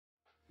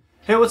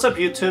Hey, what's up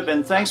YouTube,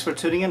 and thanks for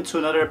tuning in to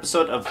another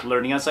episode of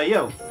Learning as I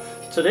Yo.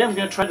 Today I'm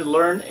going to try to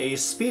learn a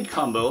speed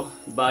combo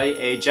by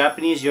a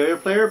Japanese yo-yo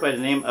player by the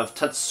name of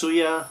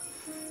Tatsuya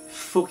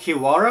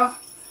Fujisaka.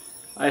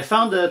 I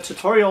found a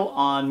tutorial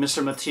on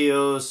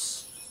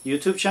MrMatio's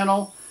YouTube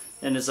channel,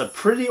 and it's a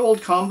pretty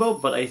old combo,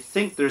 but I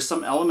think there's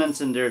some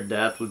elements in there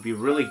that would be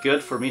really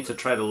good for me to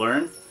try to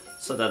learn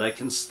so that I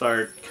can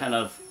start kind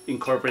of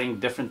incorporating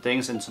different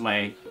things into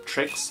my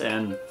tricks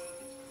and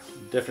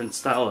different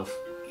style of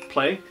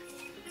play.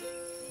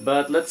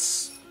 But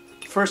let's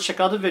first check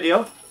out the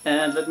video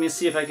and let me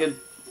see if I could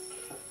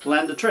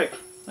land the trick.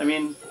 I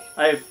mean,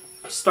 I've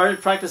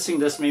started practicing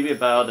this maybe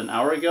about an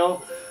hour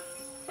ago,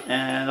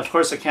 and of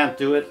course I can't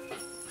do it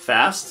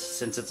fast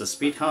since it's a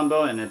speed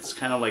combo and it's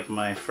kind of like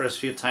my first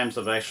few times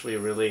of actually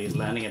really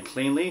landing it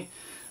cleanly.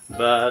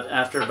 But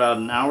after about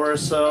an hour or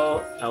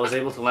so, I was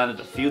able to land it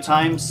a few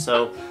times,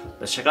 so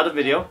let's check out the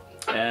video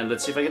and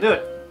let's see if I can do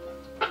it.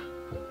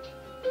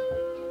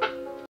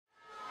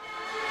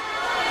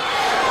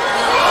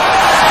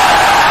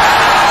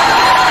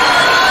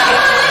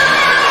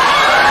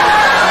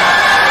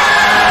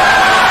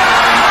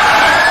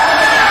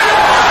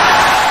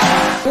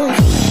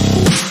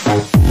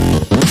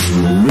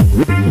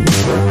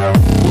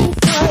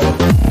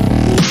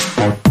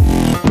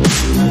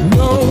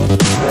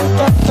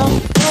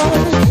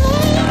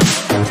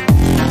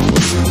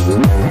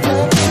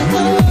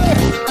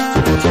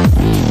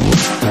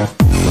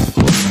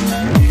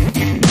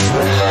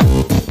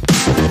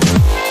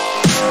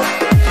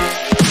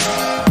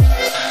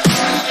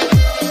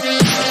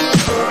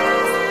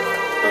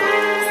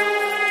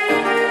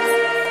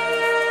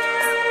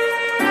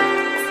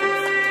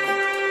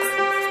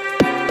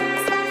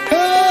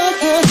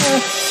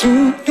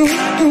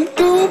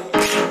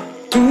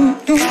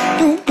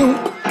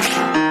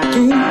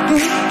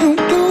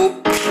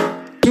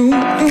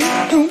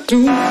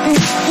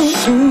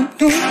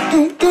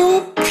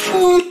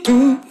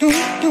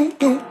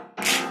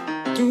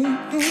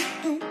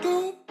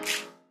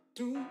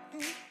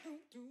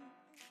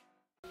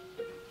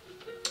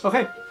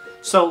 Okay,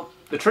 so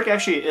the trick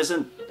actually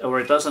isn't,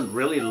 or it doesn't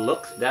really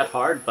look that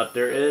hard, but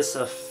there is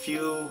a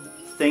few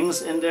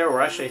things in there,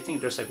 or actually I think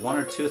there's like one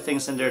or two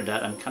things in there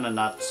that I'm kind of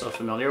not so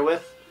familiar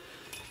with.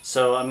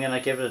 So I'm gonna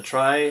give it a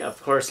try.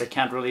 Of course I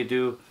can't really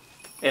do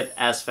it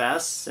as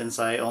fast since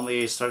I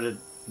only started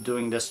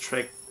doing this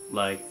trick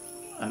like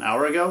an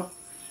hour ago.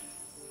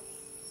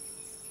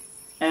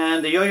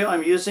 And the yo-yo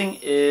I'm using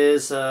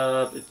is,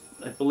 I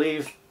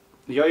believe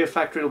YoYo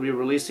Factory will be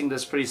releasing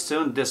this pretty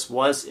soon. This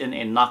was in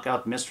a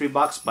knockout mystery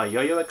box by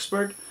Yo-Yo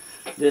Expert.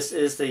 This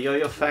is the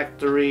YoYo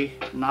Factory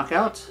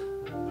knockout.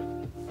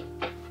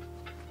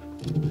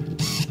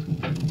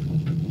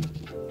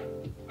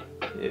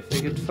 If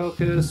I could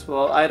focus,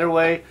 well, either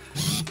way,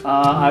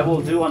 I will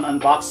do an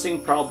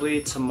unboxing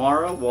probably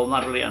tomorrow. Well,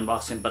 not really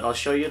unboxing, but I'll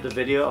show you the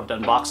video of the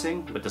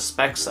unboxing with the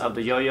specs of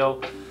the yo-yo,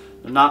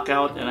 the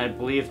knockout, and I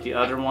believe the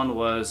other one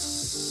was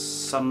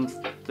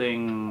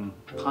something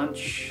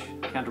punch.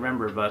 Can't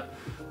remember, but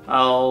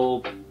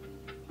I'll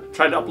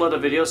try to upload a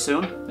video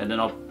soon, and then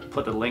I'll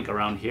put the link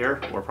around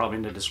here, or probably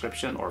in the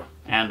description, or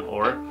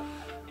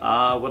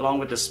along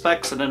with the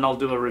specs, and then I'll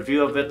do a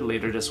review of it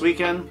later this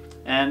weekend.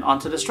 And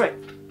onto this trick.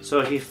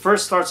 So he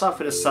first starts off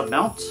with a sub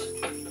mount,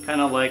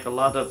 kind of like a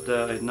lot of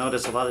I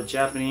noticed a lot of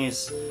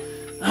Japanese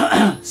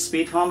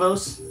speed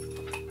combos.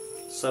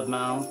 Sub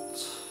mount,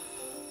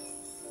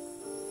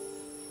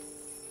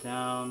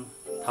 down,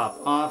 pop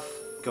off,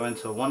 go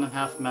into a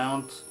 1.5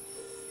 mount,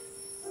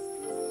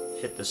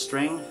 hit the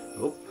string,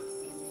 whoop,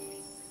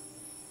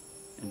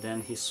 and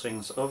then he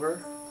swings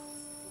over,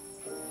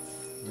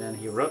 and then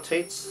he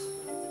rotates,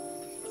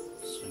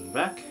 swing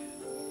back,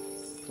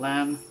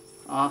 land,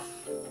 off,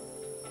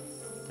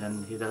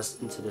 then he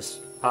does into this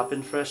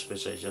pop-in fresh,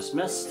 which I just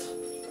missed.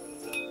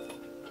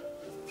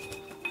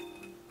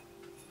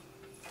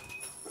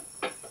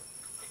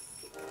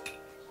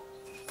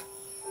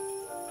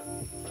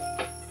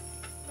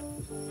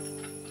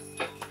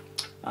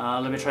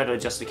 Let me try to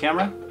adjust the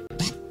camera.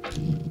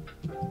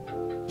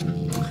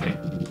 Okay,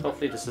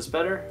 hopefully this is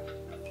better.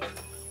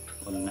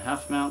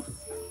 1.5 mount,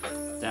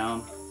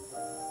 down,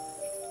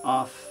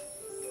 off,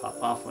 pop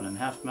off,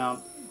 1.5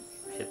 mount,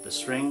 hit the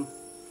string,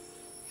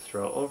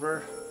 throw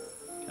over,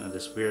 kind of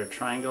this weird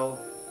triangle.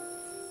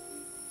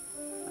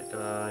 Like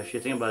if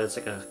you think about it, it's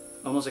like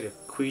almost like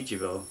a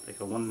Kuijibo,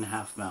 like a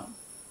 1.5 mount.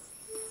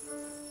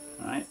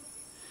 Alright,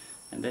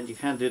 and then you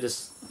kind of do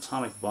this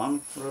atomic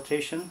bomb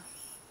rotation.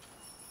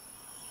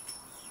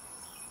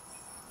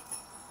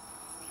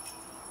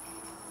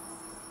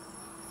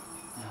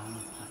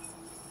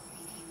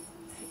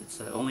 It's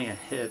only a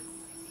hit.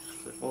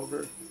 Flip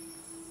over,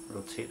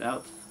 rotate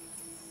out,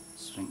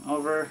 swing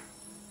over,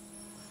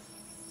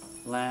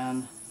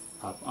 land,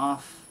 pop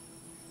off,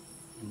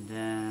 and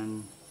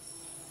then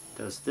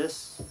does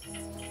this,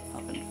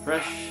 pop in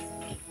fresh,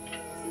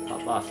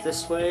 pop off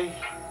this way,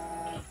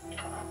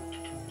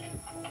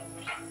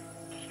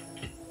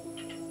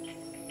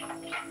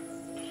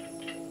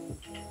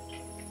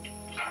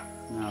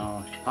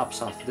 now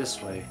pops off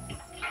this way.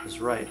 is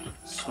right.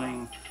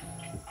 Swing,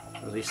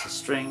 release the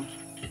string,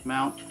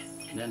 mount,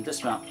 and then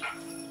dismount.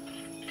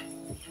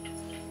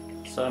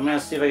 So I'm going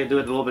to see if I can do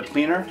it a little bit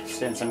cleaner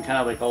since I'm kind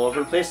of like all over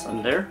the place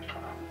on there.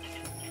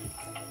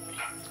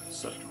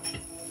 So,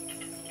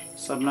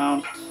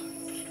 submount.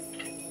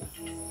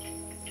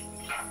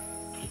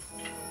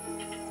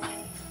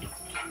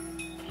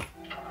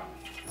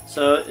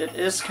 So it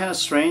is kind of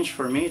strange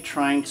for me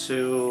trying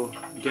to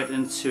get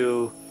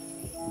into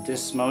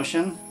this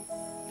motion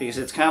because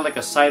it's kind of like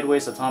a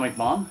sideways atomic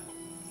bomb.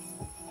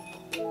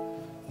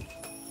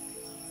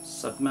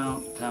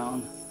 Submount,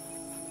 down.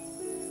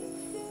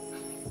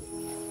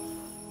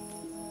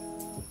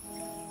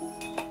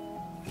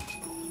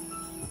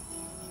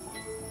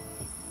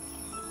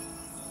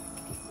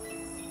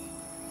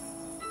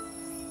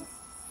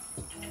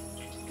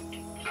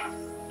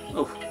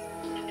 Oh.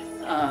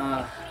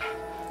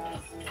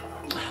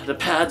 The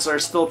pads are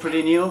still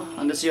pretty new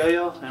on this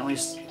yo-yo. I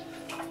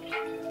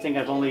think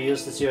I've only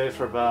used this yo-yo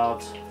for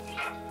about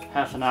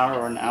half an hour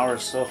or an hour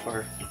so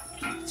far.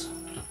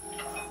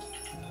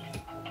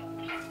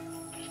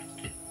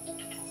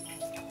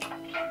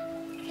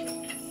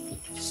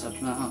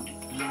 Submount,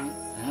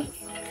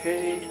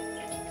 okay.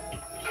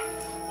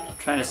 I'm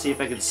trying to see if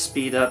I could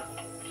speed up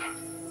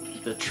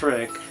the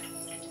trick.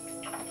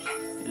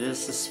 It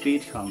is a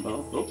speed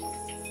combo. Oh.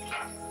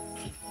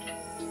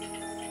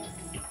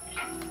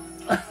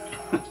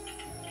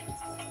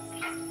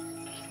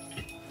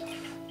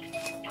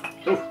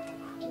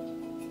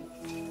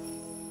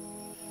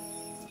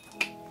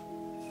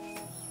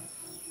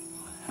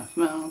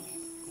 Mount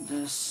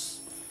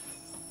this.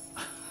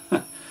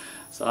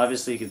 So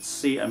obviously you can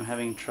see I'm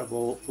having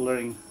trouble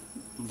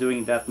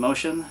doing that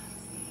motion.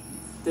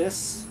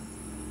 This.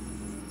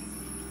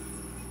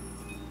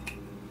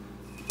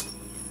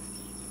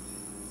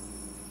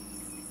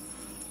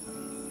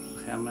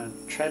 Okay, I'm going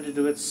to try to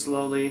do it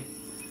slowly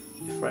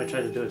before I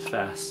try to do it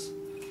fast.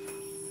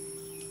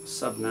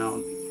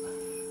 Submount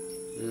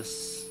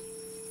this.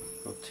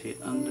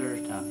 Rotate under,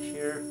 down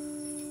here,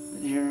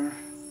 and here.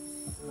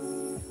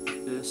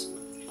 This,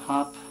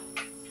 pop,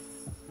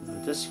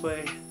 move this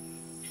way,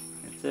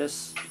 like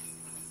this,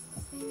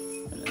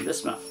 and then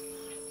dismount.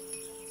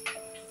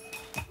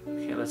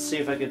 Okay, let's see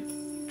if I could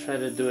try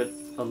to do it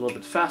a little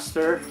bit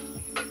faster.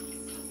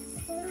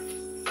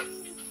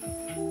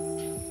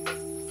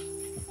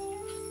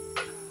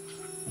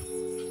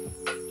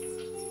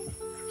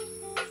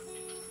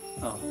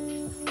 Oh,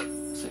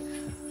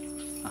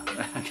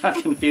 I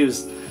got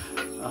confused.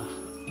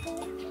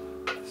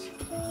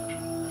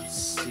 Let's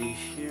see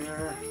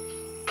here.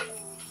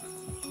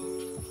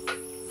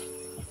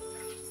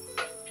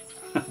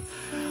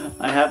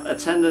 I have a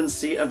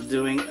tendency of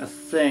doing a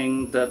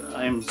thing that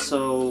I'm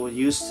so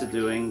used to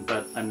doing,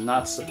 but I'm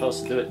not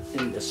supposed to do it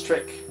in this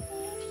trick.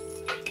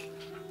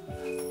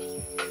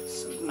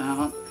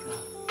 Submount.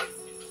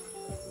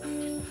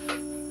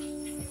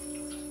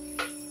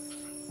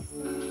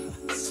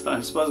 So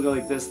I'm supposed to go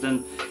like this,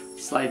 then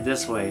slide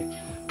this way.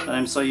 But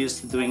I'm so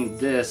used to doing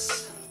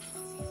this.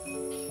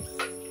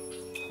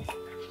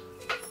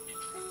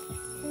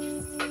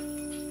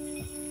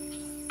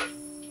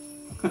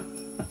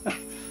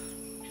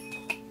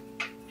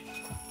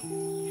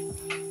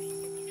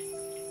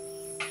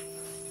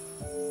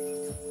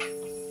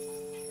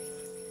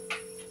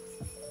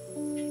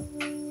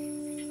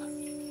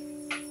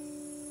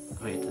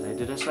 Wait, did I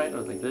do this right?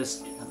 Or like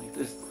this? Yeah, like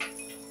this.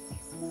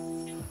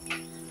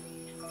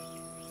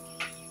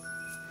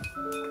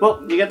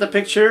 Well, you get the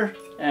picture,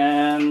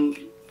 and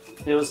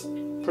it was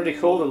pretty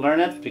cool to learn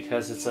it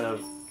because it's a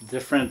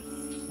different,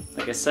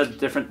 like I said,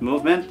 different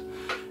movement.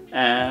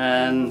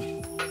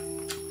 And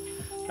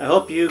I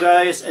hope you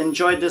guys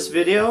enjoyed this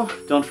video.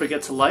 Don't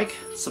forget to like,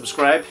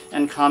 subscribe,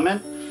 and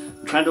comment.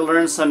 I'm trying to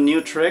learn some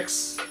new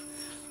tricks.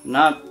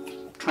 Not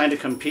trying to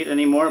compete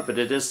anymore, but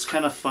it is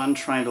kind of fun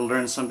trying to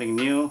learn something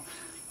new.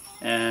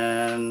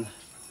 And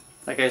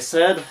like I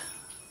said,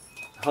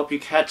 I hope you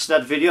catch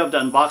that video of the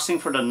unboxing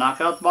for the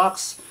knockout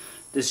box.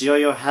 This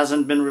yo-yo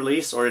hasn't been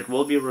released, or it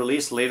will be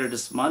released later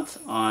this month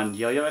on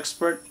Yo-Yo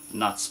Expert.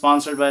 Not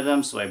sponsored by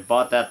them, so I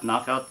bought that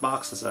knockout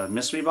box as a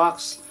mystery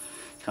box.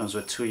 It comes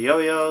with 2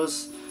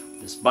 yo-yos,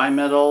 this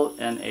bimetal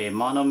and a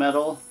mono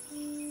metal.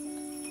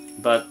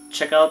 But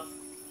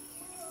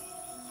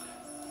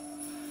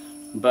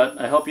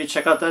I hope you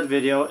check out that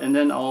video, and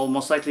then I'll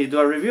most likely do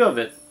a review of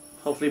it,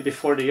 hopefully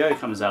before the yo-yo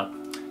comes out.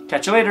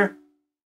 Catch you later!